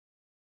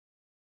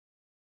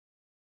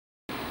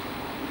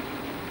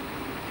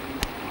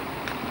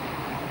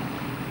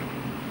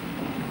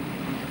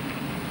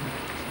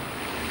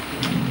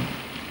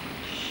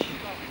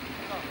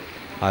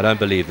I don't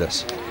believe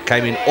this.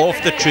 Came in off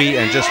the tree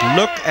and just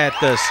look at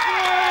this.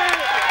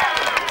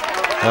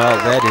 Well,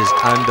 that is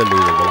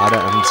unbelievable. I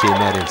haven't seen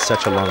that in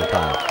such a long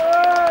time.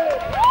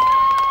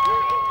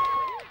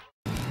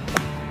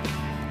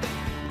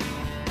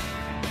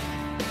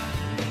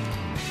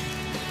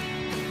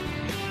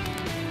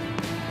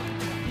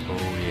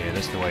 Oh yeah,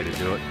 that's the way to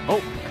do it.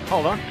 Oh,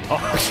 hold on. Oh.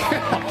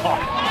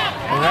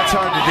 And that's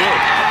hard to do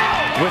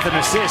with an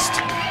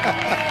assist.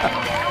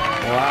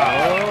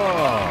 Wow.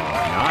 Oh,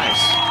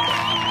 nice.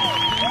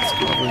 Let's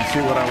go over and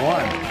see what I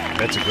won.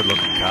 That's a good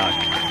looking card.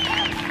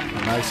 A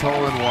nice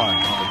hole in one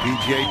on the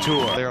PGA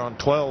Tour. They're on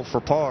 12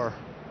 for par.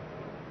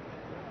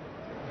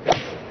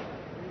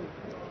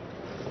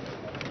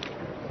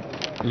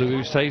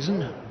 Louis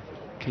Oosthuizen,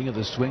 king of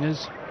the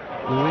swingers.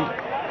 Louis.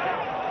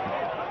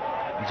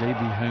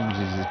 JB Holmes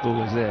is as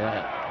ball as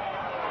there.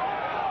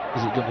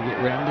 Is it going to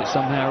get round it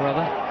somehow or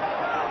other?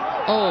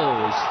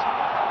 Oh,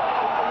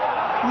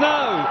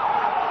 no!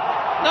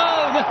 No!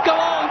 Go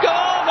on! Go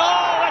on!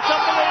 Oh, that's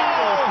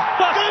unbelievable!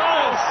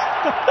 Goodness!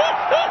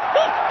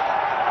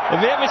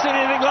 Have you ever seen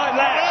anything like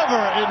that?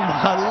 Ever in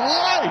my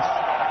life!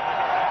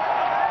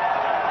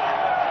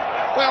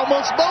 We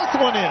almost both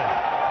went in.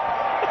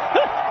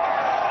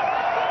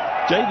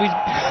 JB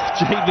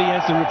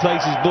has to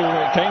replace his ball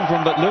where it came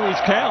from, but Louis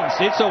counts.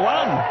 It's a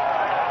one.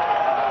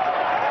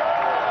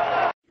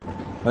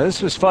 Well,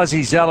 this was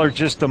Fuzzy Zeller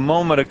just a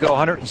moment ago,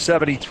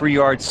 173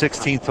 yards,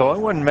 16th hole.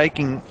 He wasn't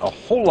making a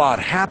whole lot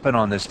happen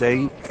on this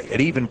day at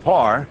even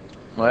par.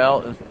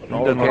 Well,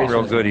 doesn't look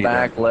real good either.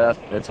 Back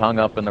left, it's hung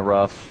up in the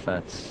rough.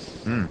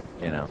 That's, you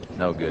know,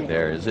 no good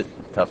there. Is it?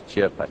 Tough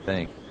chip, I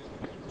think.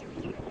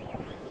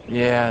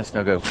 Yeah, it's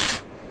no good.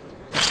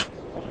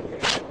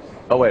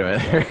 Oh, wait a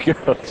minute. There it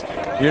goes.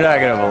 You're not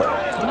going to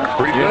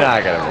believe. You're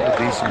not going to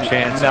believe. Decent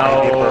chance.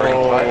 No.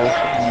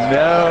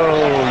 No,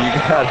 you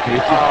got to be.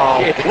 Oh,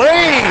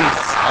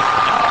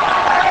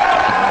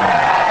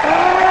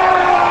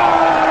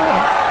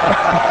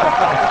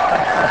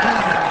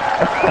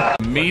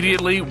 please!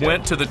 Immediately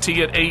went to the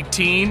tee at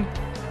 18.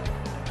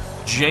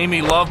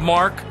 Jamie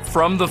Lovemark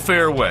from the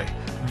fairway.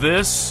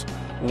 This,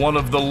 one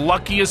of the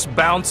luckiest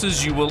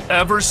bounces you will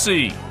ever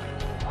see.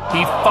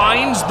 He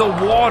finds the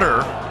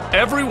water.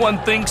 Everyone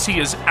thinks he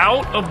is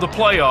out of the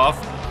playoff,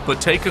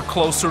 but take a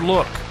closer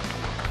look.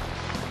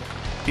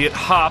 It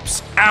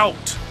hops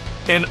out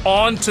and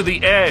onto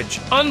the edge.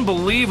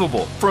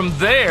 Unbelievable. From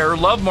there,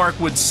 Lovemark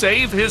would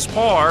save his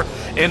par,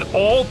 and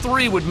all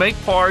three would make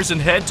pars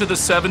and head to the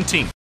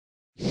 17th.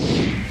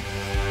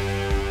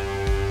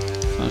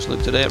 First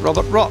look today at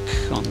Robert Rock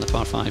on the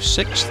par 5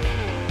 6th.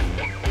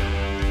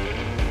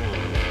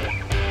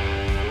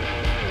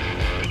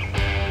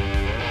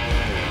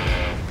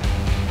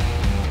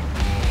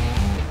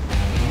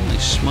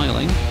 He's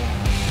smiling.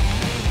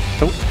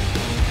 Oh.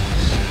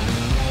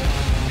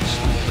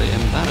 Slightly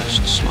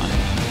embarrassed smile.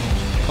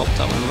 Popped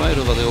that one right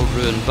over the old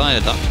ruined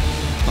viaduct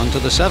onto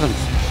the 7th.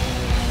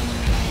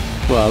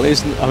 Well,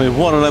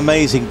 what an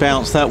amazing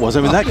bounce that was.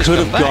 I mean, that could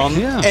have gone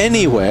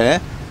anywhere.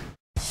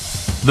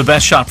 The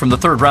best shot from the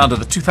third round of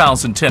the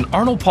 2010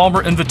 Arnold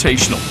Palmer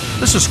Invitational.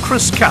 This is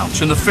Chris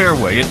Couch in the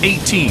fairway at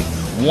 18.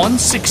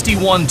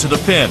 161 to the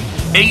pin.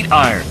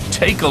 8-iron.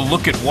 Take a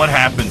look at what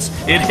happens.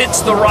 It hits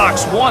the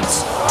rocks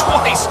once,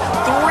 twice,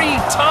 3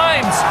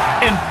 times,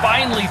 and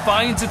finally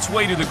finds its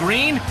way to the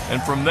green.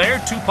 And from there,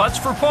 2 putts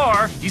for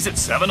par. He's at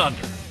 7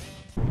 under.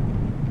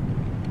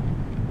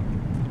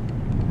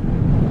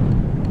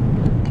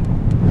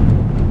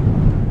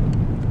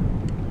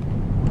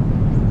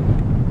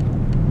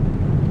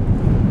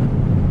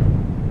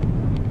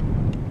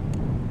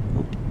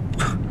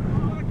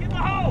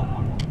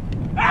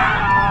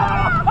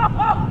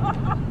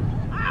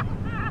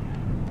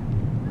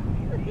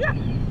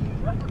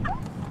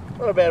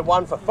 What about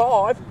 1 for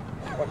 5?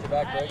 Watch your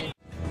back, Greggy.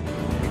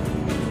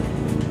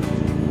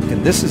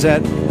 And this is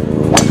at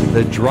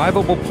the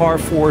drivable par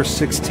 4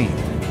 16th.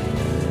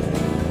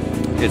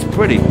 It's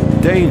pretty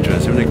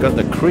dangerous. I mean, they've got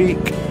the creek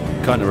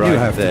kind of right there. You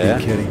have to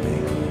be kidding me.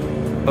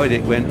 Oh,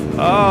 it went,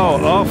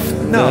 off.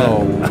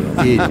 No,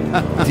 it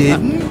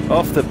didn't.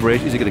 Off the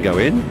bridge. Is it going to go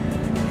in?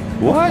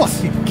 What? Oh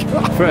my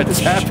God. For a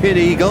tap-in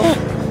eagle?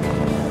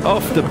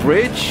 Off the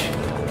bridge?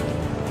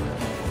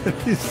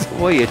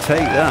 Well, you take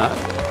that.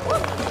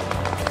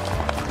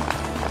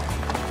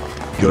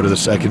 Go to the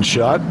second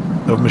shot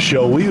of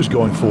Michelle Williams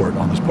going for it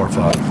on this par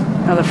 5.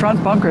 Now the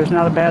front bunker is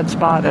not a bad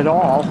spot at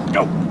all.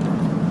 Go.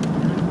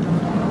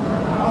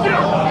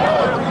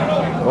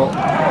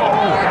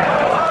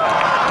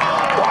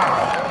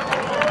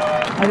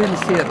 I didn't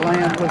see it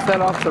land. Was that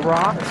off the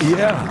rocks?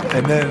 Yeah,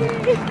 and then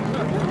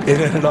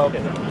it ended up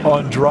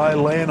on dry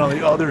land on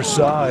the other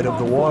side of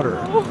the water.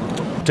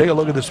 Take a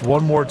look at this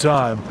one more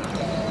time.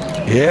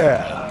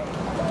 Yeah.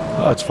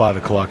 Oh, it's 5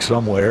 o'clock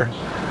somewhere.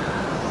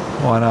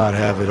 Why not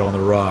have it on the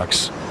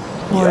rocks?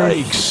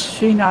 Yikes.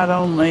 She not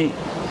only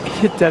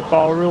hit that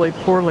ball really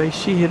poorly,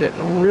 she hit it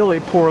really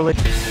poorly.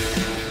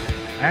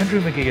 Andrew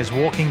Magee is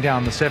walking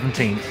down the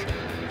 17th.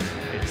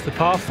 It's the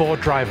par 4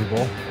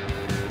 drivable.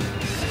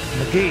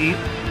 Magee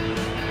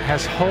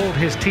has holed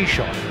his tee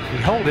shot. He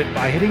held it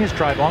by hitting his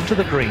drive onto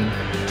the green.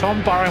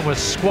 Tom Byron was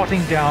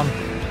squatting down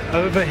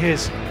over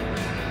his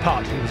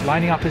putt. He was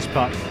lining up his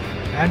putt.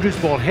 Andrew's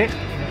ball hit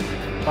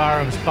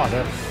Byron's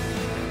putter.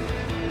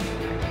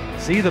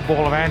 See the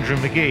ball of Andrew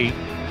McGee.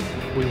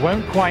 We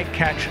won't quite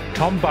catch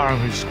Tom Byron,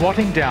 who's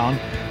squatting down,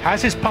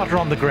 has his putter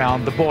on the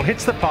ground. The ball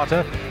hits the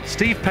putter.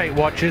 Steve Pate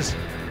watches.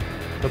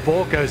 The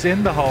ball goes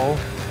in the hole.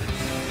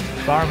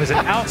 Byron is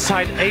an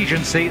outside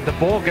agency. The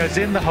ball goes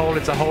in the hole.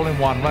 It's a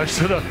hole-in-one. One of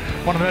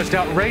the most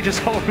outrageous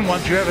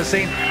hole-in-ones you've ever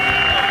seen.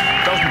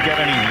 Doesn't get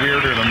any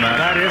weirder than that.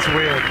 That is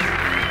weird.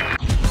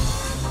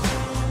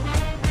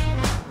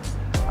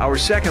 Our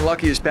second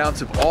luckiest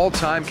bounce of all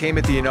time came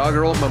at the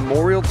inaugural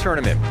Memorial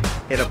Tournament.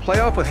 In a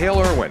playoff with Hale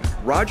Irwin,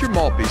 Roger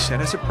Maltby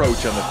sent his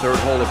approach on the third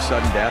hole of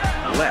sudden death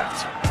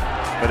left,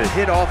 but it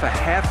hit off a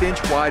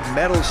half-inch wide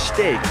metal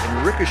stake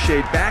and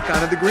ricocheted back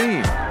onto the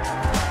green.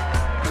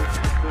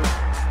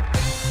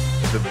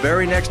 The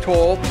very next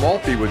hole,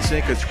 Maltby would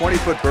sink a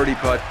 20-foot birdie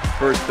putt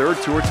for his third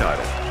tour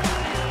title.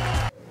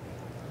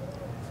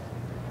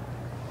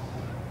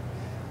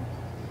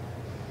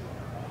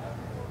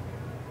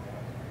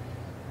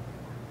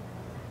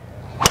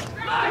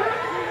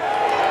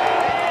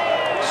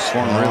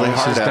 Swung really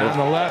hard at down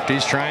the left.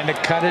 He's trying to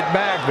cut it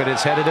back, but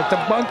it's headed at the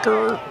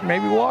bunker.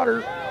 Maybe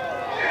water.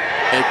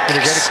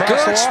 It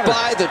skirts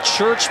by the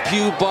church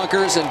pew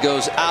bunkers and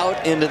goes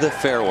out into the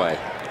fairway.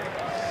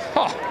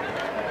 Oh.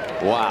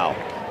 Wow.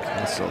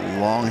 That's a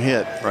long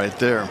hit right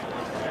there.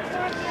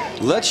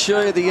 Let's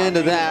show you the end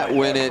of that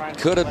when it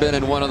could have been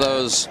in one of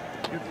those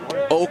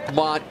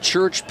Oakmont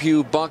church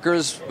pew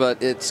bunkers,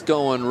 but it's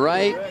going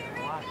right.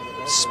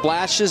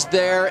 Splashes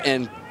there,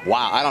 and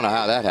wow, I don't know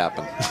how that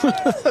happened.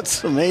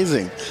 That's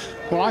amazing.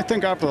 Well, I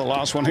think after the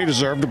last one, he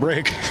deserved a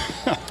break.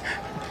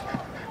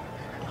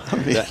 I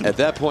mean, at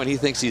that point, he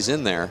thinks he's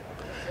in there.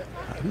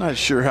 I'm not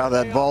sure how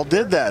that ball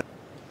did that.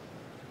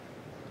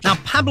 Now,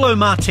 Pablo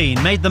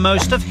Martin made the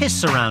most of his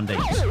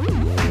surroundings.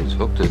 He's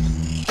hooked it.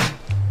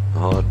 A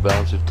hard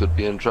bounce, it could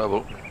be in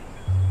trouble.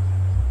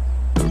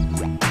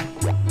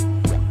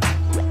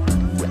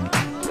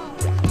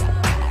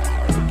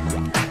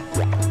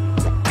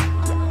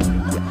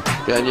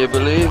 Can you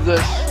believe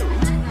this?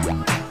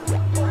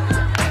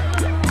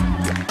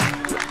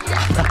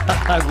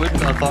 I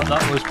wouldn't have thought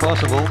that was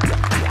possible,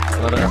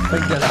 but I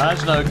think it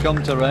has now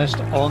come to rest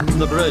on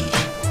the bridge.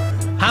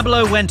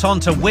 Pablo went on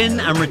to win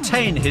and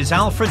retain his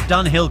Alfred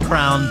Dunhill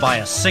crown by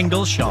a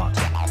single shot.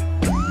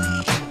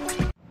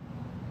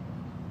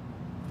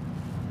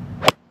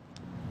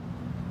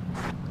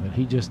 And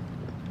he just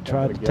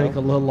tried to take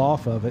a little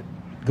off of it,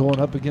 going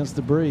up against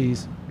the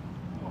breeze.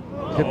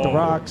 Hit the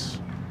rocks.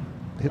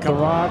 Hit the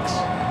rocks.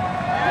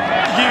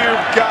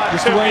 You've got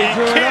to be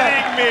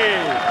kidding me!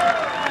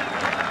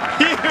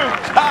 You've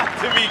got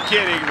to be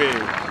kidding me!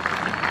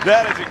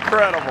 That is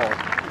incredible!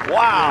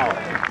 Wow!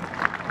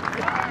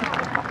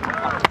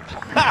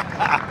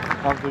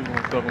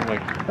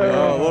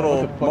 A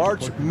little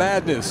March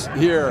Madness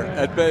here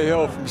at Bay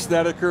Hill from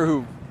Snedeker,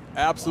 who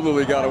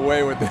absolutely got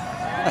away with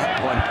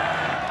that one,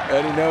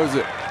 and he knows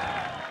it.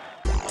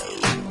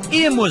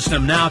 Ian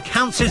Woosnam now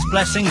counts his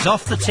blessings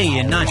off the tee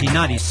in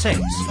 1996.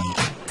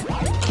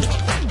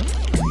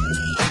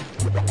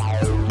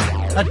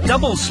 A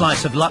double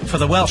slice of luck for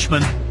the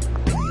Welshman.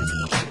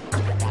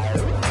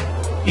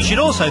 He should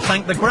also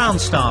thank the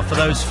ground staff for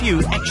those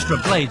few extra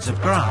blades of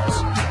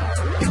grass.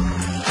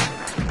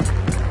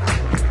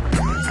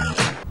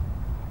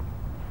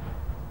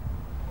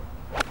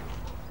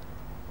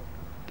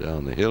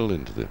 Down the hill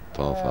into the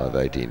par 5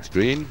 18th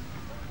green.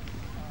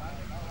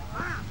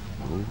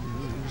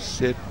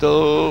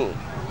 Settle.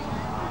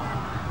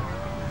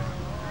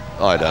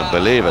 I don't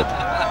believe it.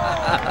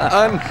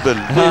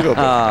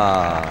 Unbelievable.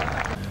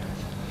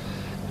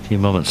 A few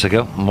moments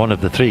ago, one of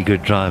the three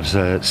good drives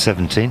at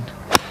 17.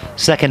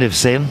 Second of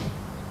same.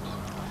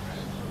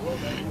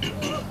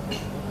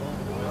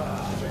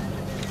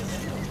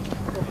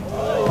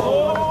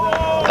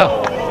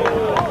 Oh.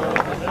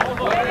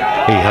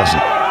 He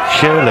hasn't.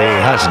 Surely he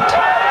hasn't.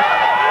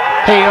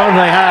 He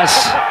only has.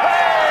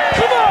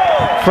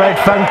 Fred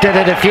Funk did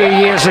it a few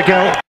years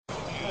ago.